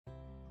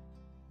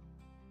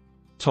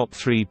Top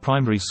 3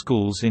 primary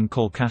schools in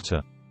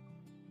Kolkata.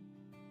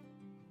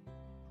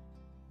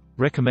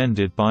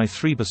 Recommended by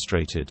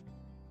Threebestrated.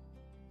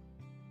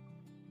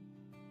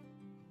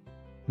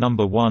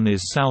 Number 1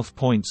 is South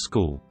Point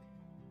School.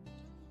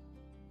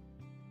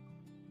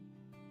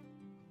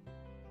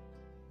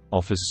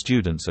 Offers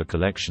students a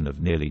collection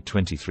of nearly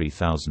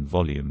 23,000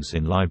 volumes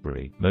in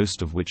library,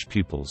 most of which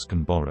pupils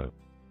can borrow.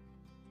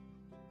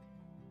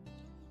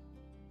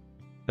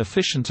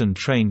 Efficient and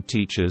trained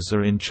teachers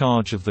are in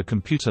charge of the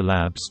computer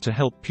labs to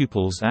help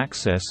pupils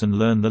access and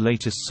learn the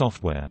latest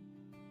software.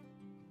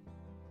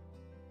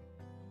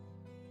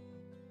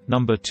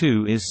 Number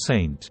 2 is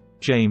St.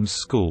 James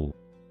School.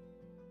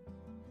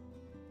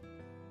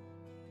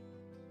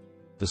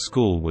 The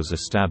school was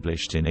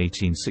established in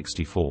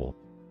 1864.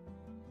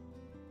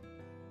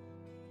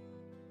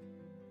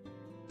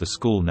 The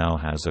school now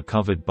has a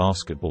covered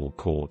basketball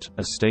court,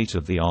 a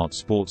state-of-the-art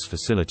sports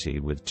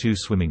facility with 2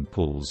 swimming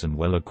pools and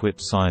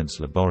well-equipped science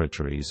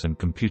laboratories and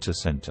computer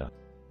center.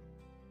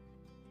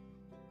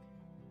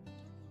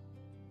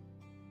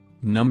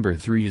 Number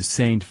 3 is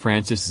St.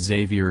 Francis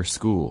Xavier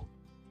School.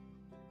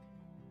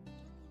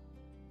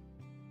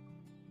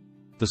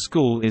 The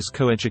school is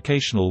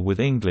coeducational with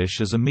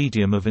English as a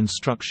medium of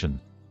instruction.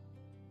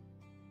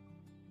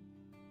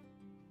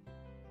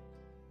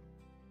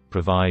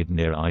 Provide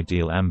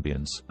near-ideal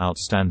ambience,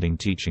 outstanding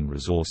teaching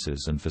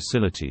resources and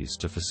facilities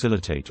to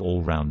facilitate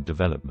all-round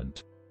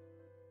development.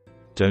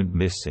 Don't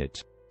miss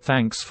it.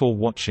 Thanks for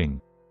watching.